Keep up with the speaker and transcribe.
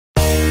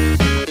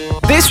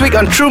This week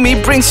on True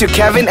Me brings you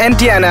Kevin and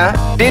Diana.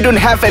 They don't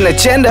have an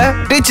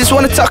agenda, they just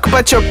want to talk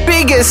about your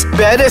biggest,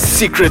 baddest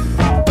secret.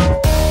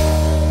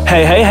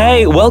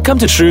 Hey, welcome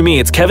to True Me.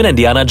 It's Kevin and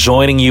Diana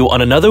joining you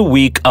on another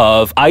week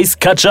of Ice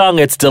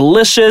Kacang. It's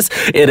delicious,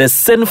 it is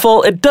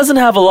sinful, it doesn't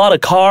have a lot of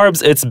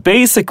carbs. It's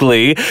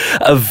basically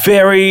a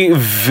very,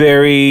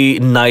 very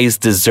nice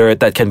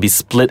dessert that can be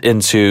split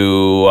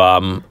into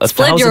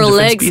split your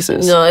legs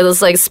pieces. No, it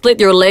was like split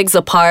your legs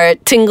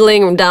apart,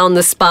 tingling down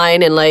the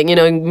spine, and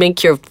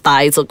make your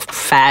thighs look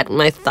fat.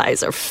 My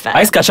thighs are fat.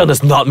 Ice Kacang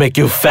does not make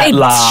you fat.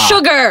 It's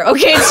sugar.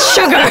 Okay, it's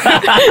sugar.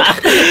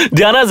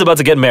 Diana is about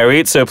to get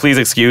married, so please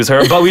excuse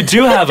her. But we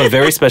do have a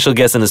very special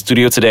guest in the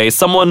studio today.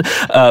 Someone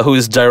who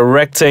is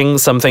directing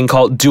something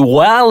called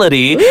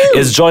Duality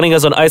is joining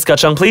us on Ice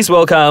Kacang. Please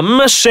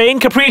welcome Shane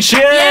Capri. Hey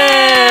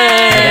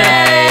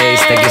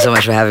guys, thank you so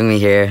much for having me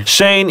here.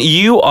 Shane,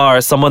 you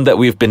are someone that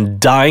we've been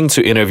dying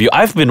to interview.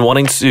 I've been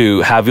wanting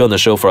to have you on the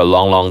show for a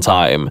long, long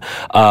time.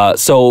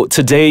 So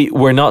today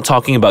we're not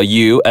talking about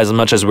you as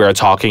much as we're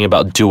talking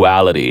about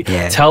Duality.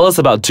 Yeah. Tell us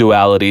about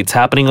Duality. It's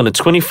happening on the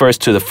 21st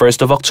to the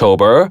 1st of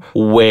October.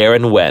 Where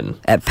and when?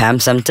 At PAM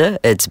Center,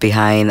 it's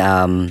behind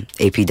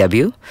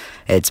APW.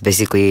 It's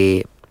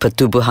basically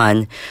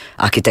Pertubuhan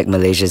Architect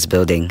Malaysia's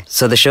building.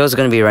 So the show is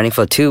going to be running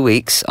for 2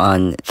 weeks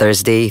on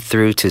Thursday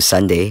through to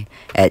Sunday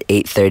at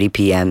 8:30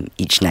 p.m.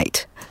 each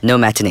night. No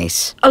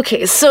matinees.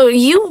 Okay, so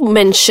you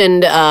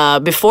mentioned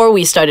before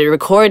we started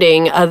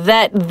recording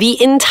that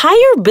the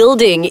entire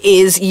building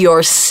is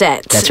your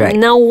set. That's right.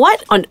 Now,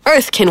 what on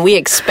earth can we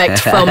expect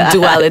from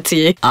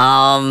Duality?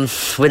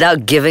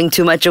 Without giving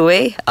too much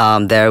away,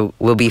 there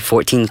will be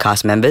 14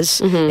 cast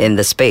members in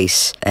the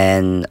space,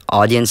 and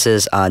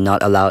audiences are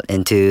not allowed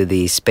into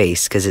the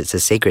space because it's a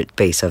sacred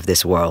space of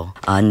this world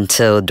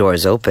until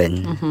doors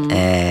open,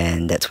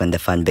 and that's when the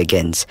fun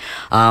begins.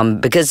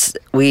 Because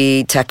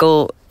we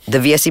tackle the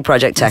VSC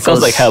project tackles...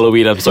 Sounds like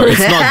Halloween, I'm sorry. It's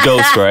not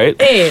Ghosts, right?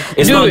 Hey,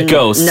 it's not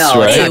Ghosts,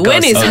 no, right? it's Hey,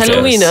 when is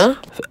Halloween?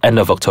 End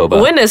of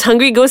October. When is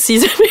Hungry Ghost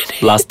season?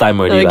 Last time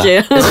already.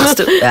 Okay.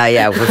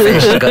 yeah, we're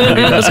finished. Got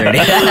Hungry Ghosts already.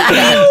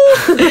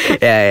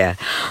 yeah.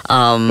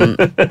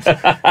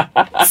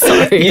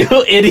 Sorry. You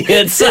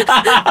idiots.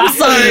 I'm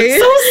sorry.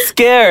 So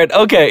scared.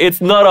 Okay,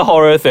 it's not a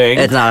horror thing.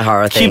 It's not a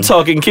horror thing. Keep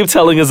talking. Keep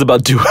telling us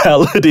about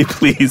Duality,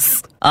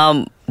 please.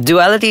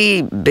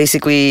 Duality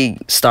basically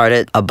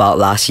started about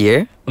last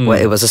year. Where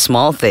it was a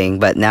small thing,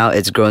 but now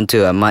it's grown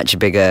to a much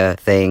bigger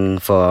thing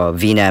for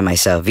Veena and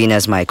myself. Veena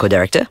is my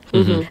co-director.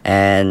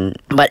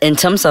 But in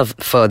terms of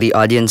for the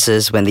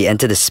audiences, when they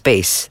enter the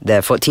space, there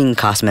are 14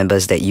 cast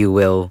members that you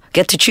will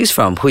get to choose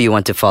from who you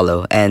want to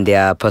follow, and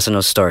their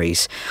personal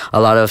stories. A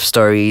lot of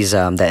stories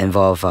that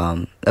evolve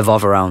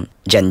around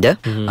gender,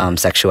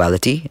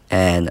 sexuality,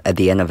 and at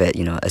the end of it,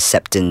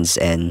 acceptance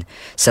and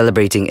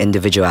celebrating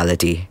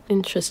individuality.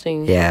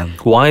 Interesting. Yeah.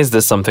 Why is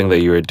this something that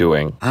you are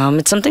doing?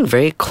 It's something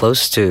very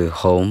close to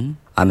home.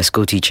 I'm a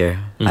school teacher.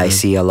 I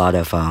see a lot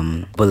of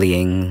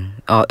bullying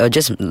or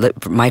just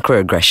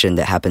microaggression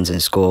that happens in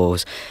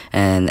schools.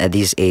 And at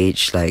this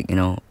age,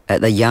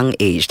 at a young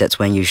age, that's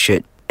when you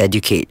should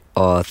educate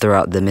or throw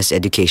out the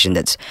miseducation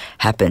that's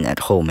happened at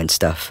home and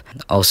stuff.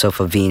 Also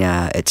for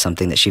Veena, it's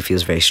something that she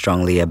feels very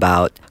strongly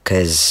about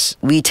because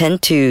we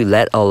tend to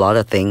let a lot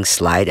of things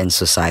slide in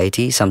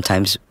society.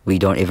 Sometimes we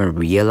don't even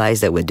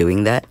realize that we're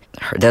doing that.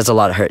 There's a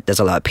lot of hurt, there's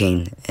a lot of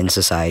pain in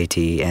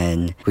society,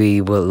 and we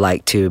would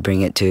like to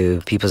bring it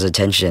to people's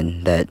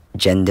attention that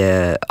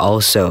gender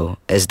also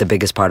is the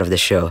biggest part of the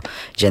show.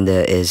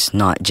 Gender is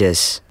not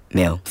just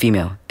male,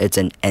 female. It's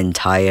an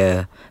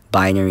entire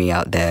binary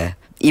out there.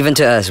 Even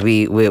to us,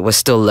 we were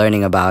still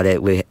learning about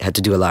it. We had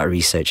to do a lot of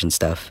research and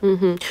stuff.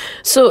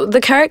 So the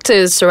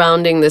characters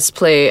surrounding this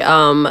play,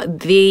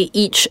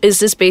 is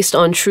this based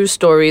on true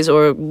stories,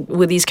 or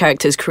were these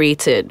characters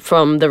created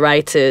from the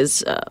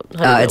writers?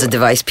 It's a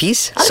device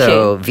piece. Okay.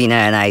 So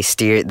Veena and I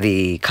steered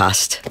the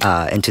cast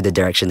into the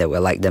direction that we'd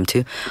like them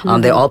to.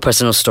 They're all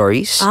personal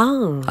stories.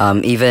 Oh.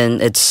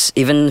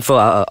 Even for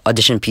our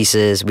audition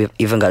pieces, we've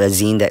even got a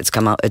zine that's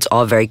come out. It's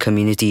all very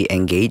community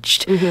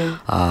engaged.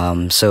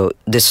 So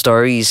the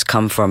stories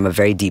come from a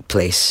very deep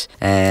place,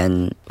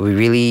 and we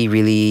really,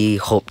 really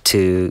hope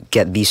to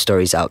get these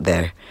stories out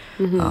there.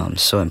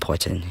 So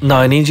important.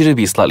 Now, I need you to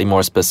be slightly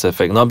more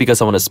specific, not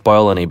because I want to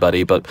spoil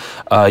anybody, but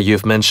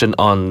you've mentioned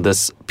on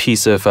this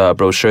piece of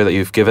brochure that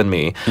you've given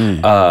me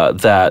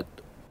that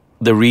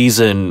the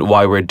reason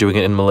why we're doing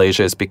it in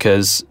Malaysia is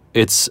because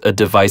it's a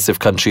divisive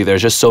country.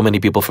 There's just so many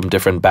people from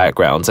different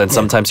backgrounds, and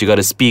sometimes you got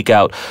to speak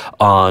out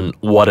on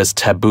what is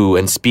taboo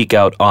and speak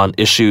out on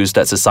issues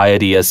that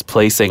society is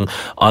placing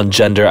on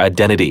gender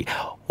identity.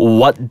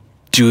 What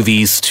do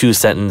these two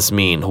sentences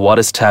mean? What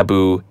is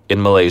taboo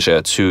in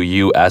Malaysia to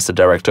you as the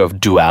director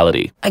of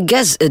Duality? I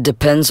guess it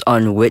depends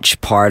on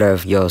which part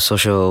of your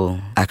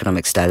social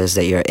economic status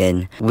that you're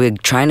in. We're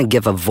trying to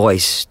give a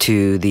voice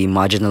to the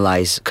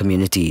marginalized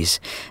communities,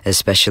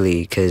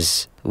 especially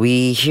because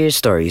we hear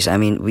stories. I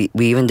mean, we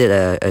even did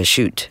a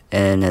shoot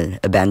in an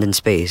abandoned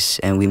space,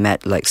 and we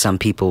met like some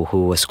people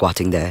who were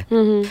squatting there.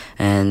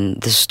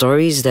 And the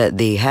stories that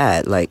they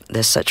had, like,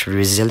 they're such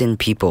resilient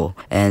people.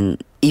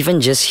 And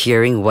even just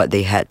hearing what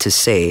they had to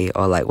say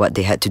or like what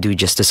they had to do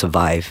just to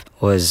survive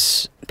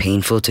was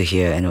painful to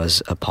hear, and it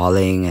was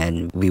appalling,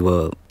 and we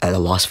were at a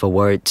loss for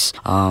words.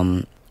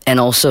 And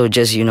also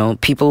just,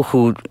 people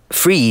who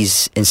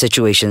freeze in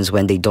situations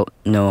when they don't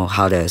know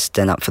how to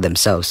stand up for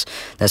themselves.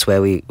 That's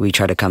where we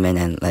try to come in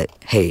and like,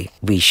 hey,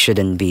 we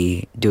shouldn't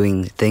be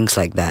doing things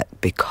like that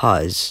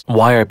because...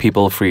 Why are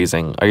people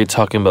freezing? Are you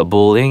talking about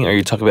bullying? Are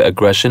you talking about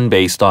aggression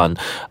based on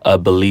a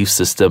belief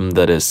system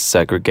that is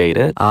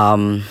segregated?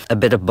 A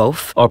bit of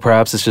both. Or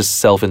perhaps it's just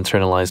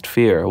self-internalized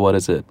fear. What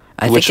is it?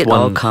 I think it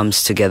all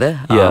comes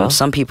together. Yeah.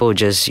 Some people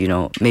just,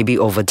 maybe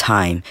over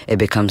time, it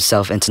becomes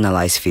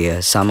self-internalized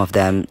fear. Some of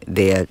them,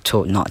 they are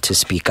told not to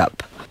speak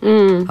up.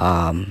 So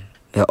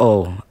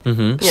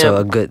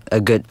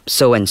a good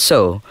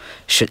so-and-so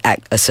should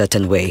act a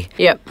certain way.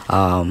 Yep.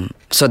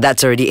 So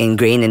that's already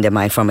ingrained in their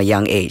mind from a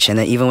young age. And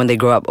then even when they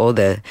grow up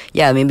older,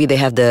 maybe they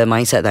have the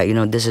mindset that,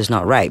 this is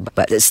not right.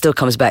 But it still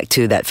comes back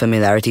to that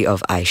familiarity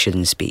of I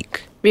shouldn't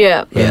speak.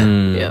 Yeah.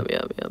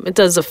 It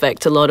does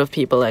affect a lot of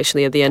people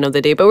actually at the end of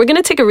the day. But we're going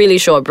to take a really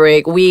short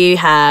break. We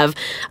have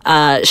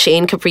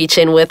Shane Capri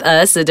with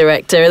us, the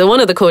director, one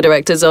of the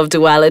co-directors of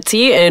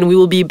Duality, and we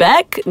will be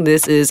back.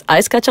 This is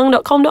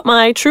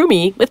icekachang.com.my, True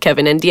Me with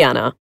Kevin and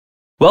Diana.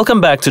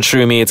 Welcome back to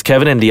True Me. It's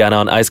Kevin and Diana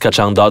on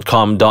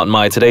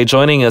icekachang.com.my. Today,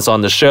 joining us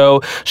on the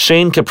show,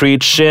 Shane Capri,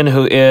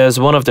 who is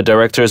one of the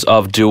directors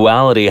of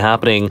Duality,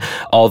 happening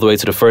all the way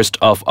to the 1st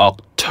of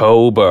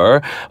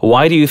October.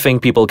 Why do you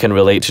think people can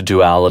relate to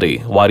Duality?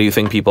 Why do you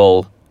think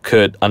people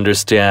could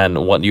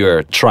understand what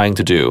you're trying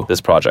to do,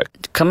 this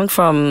project? Coming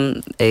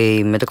from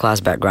a middle-class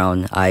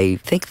background, I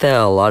think there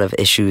are a lot of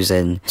issues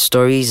and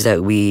stories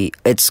that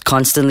it's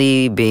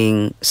constantly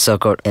being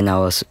circled in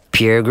our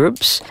peer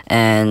groups,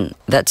 and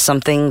that's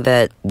something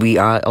that we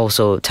are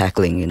also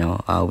tackling.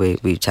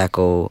 We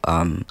tackle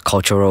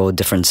cultural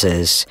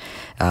differences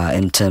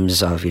in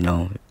terms of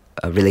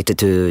related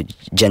to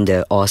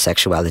gender or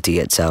sexuality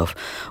itself.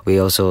 We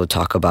also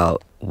talk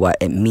about what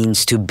it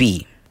means to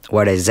be.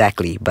 What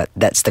exactly? But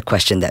that's the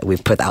question that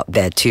we've put out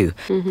there too.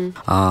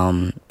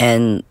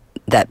 And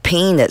that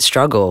pain, that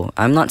struggle,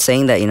 I'm not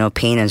saying that,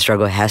 pain and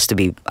struggle has to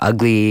be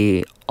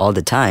ugly all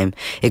the time.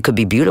 It could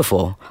be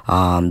beautiful,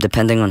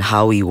 depending on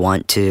how we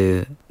want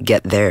to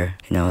get there.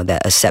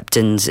 That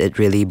acceptance, it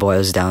really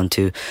boils down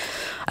to,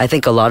 I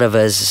think a lot of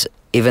us,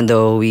 even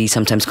though we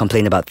sometimes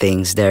complain about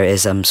things, there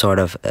is some sort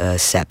of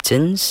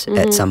acceptance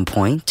at some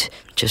point,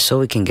 just so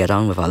we can get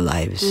on with our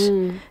lives.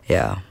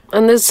 Yeah.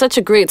 And there's such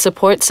a great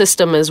support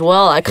system as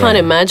well. I can't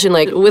imagine,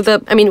 with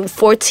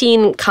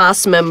 14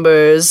 cast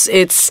members,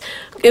 it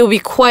will be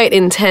quite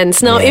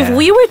intense. Now, if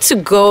we were to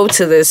go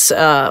to this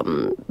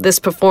this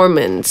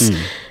performance,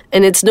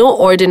 and it's no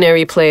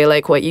ordinary play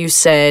like what you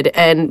said,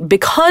 and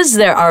because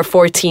there are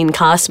 14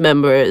 cast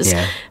members,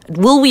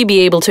 will we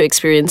be able to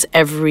experience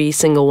every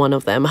single one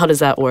of them? How does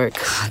that work?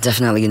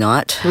 Definitely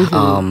not.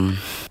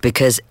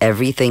 Because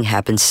everything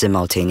happens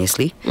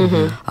simultaneously.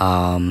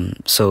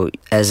 So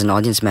as an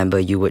audience member,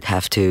 you would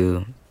have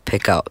to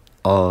pick out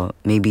or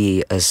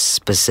maybe a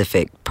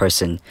specific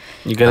person.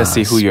 You gotta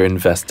see who you're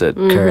invested.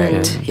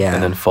 Correct. in, Yeah.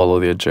 And then follow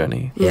their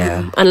journey.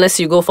 Yeah.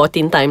 Unless you go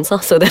 14 times, so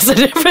that's a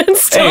different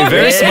story. Hey,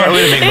 very smart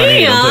way to make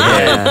money. Don't put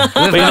that.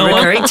 We've But you know got what?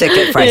 recurring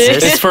ticket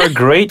prices. It's for a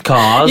great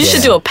cause. You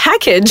should do a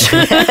package.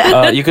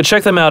 You could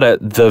check them out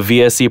at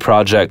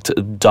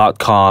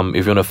thevscproject.com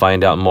if you want to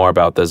find out more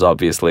about this,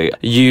 obviously.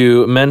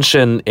 You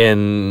mentioned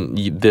in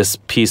this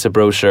piece of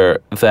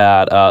brochure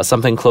that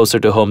something closer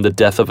to home, the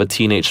death of a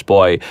teenage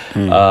boy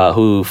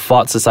who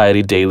fought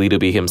society daily to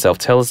be himself.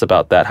 Tell us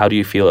about that. How do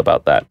you feel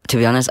about that? To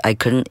be honest, I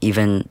couldn't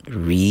even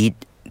read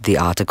the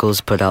articles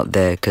put out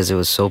there because it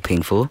was so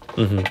painful.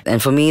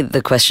 And for me,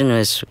 the question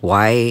is,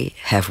 why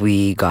have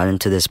we gotten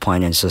to this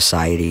point in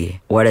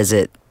society? What is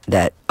it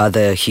that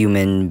other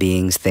human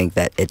beings think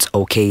that it's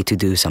okay to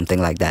do something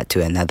like that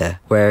to another?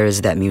 Where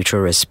is that mutual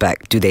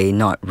respect? Do they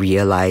not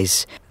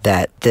realize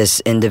that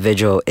this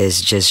individual is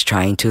just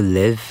trying to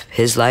live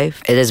his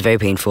life? It is very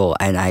painful,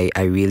 and I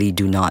really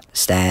do not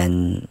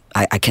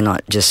I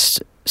cannot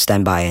just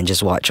stand by and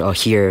just watch or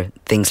hear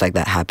things like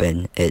that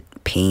happen. It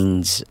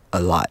pains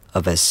a lot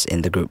of us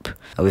in the group.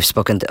 We've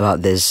spoken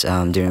about this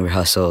during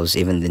rehearsals,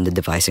 even in the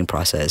devising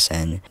process,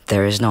 and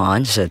there is no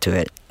answer to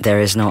it. There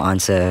is no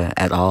answer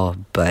at all,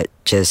 but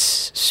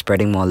just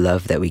spreading more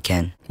love that we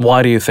can.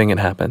 Why do you think it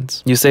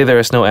happens? You say there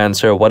is no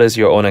answer. What is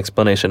your own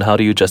explanation? How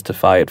do you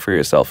justify it for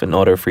yourself in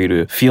order for you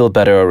to feel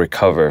better or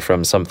recover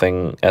from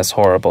something as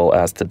horrible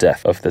as the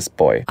death of this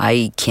boy?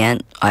 I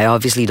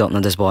obviously don't know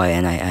this boy,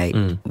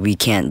 and we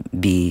can't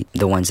be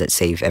the ones that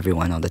save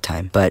everyone all the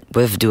time. But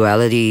with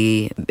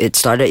Duality, it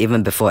started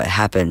even before it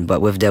happened,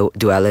 but with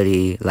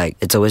Duality,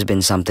 it's always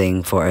been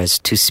something for us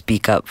to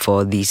speak up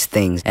for these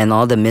things and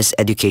all the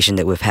miseducation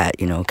that we've had,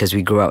 because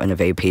we grew up in a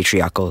very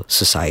patriarchal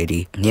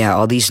society. Yeah,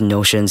 all these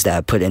notions that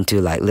are put put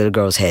into like little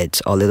girls'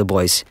 heads or little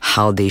boys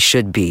how they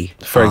should be.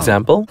 For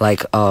example?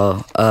 Like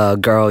a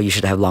girl, you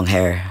should have long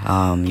hair.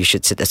 You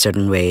should sit a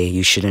certain way.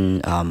 You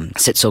shouldn't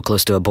sit so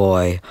close to a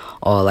boy.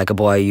 Or like a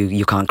boy,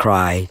 you can't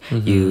cry.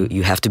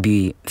 You have to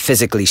be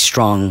physically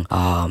strong.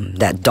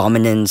 That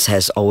dominance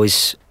has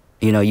always,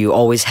 you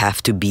always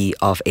have to be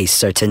of a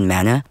certain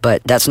manner.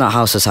 But that's not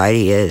how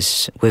society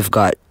is. We've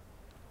got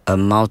a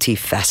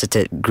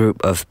multifaceted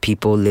group of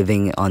people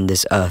living on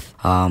this earth.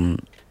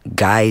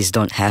 Guys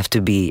don't have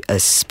to be a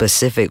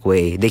specific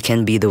way. They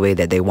can be the way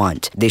that they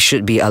want. They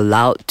should be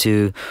allowed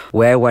to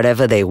wear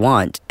whatever they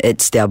want.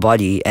 It's their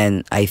body.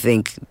 And I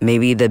think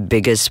maybe the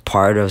biggest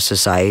part of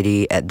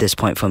society at this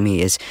point for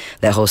me is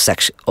that whole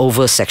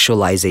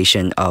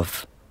over-sexualization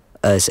of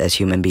us as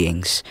human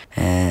beings.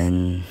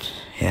 And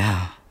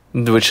yeah.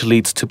 Which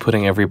leads to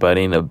putting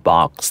everybody in a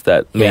box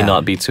that may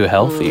not be too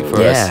healthy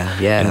for us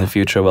in the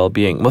future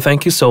well-being. Well,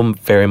 thank you so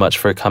very much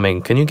for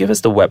coming. Can you give us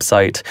the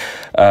website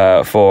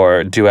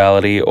for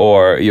Duality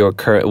or your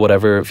current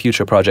whatever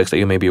future projects that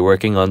you may be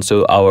working on,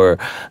 so our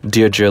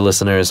dear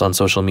listeners on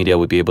social media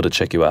would be able to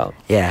check you out?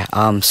 Yeah.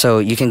 So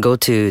you can go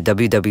to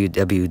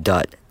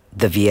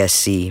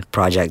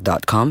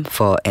www.thevscproject.com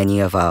for any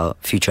of our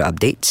future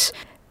updates.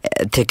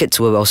 Tickets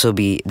will also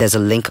be, there's a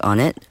link on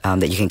it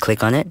that you can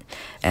click on it,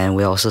 and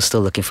we're also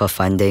still looking for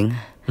funding.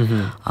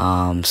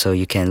 So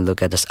you can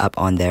look at us up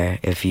on there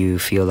if you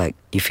feel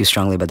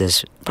strongly about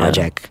this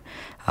project.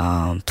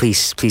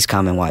 Please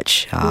come and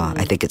watch.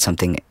 I think it's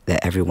something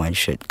that everyone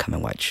should come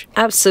and watch.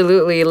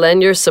 Absolutely.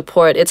 Lend your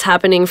support. It's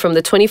happening from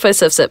the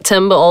 21st of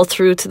September all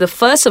through to the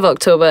 1st of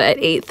October at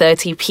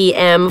 8:30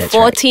 p.m. That's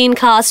 14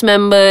 cast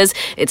members.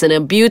 It's in a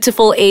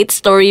beautiful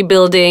 8-story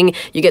building.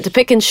 You get to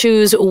pick and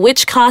choose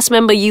which cast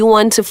member you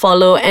want to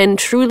follow and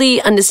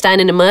truly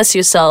understand and immerse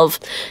yourself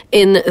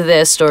in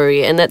their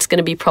story. And that's going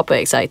to be proper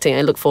exciting.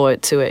 I look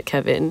forward to it,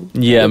 Kevin.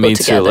 Yeah, me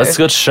too. Let's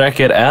go check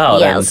it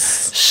out and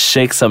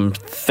shake some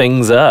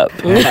things up.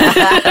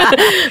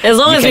 As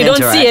long as we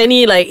don't see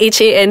any like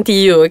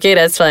HANTU, okay,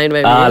 that's fine by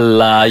me.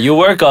 Allah, you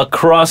work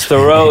across the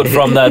road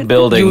from that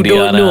building, You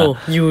Diana. don't know.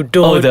 You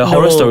don't know. Oh, the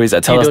horror stories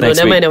that tell us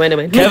next week. Never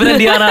mind. Kevin and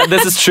Diana,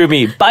 this is True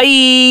Me. Bye!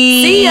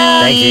 See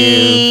ya! Thank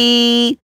you.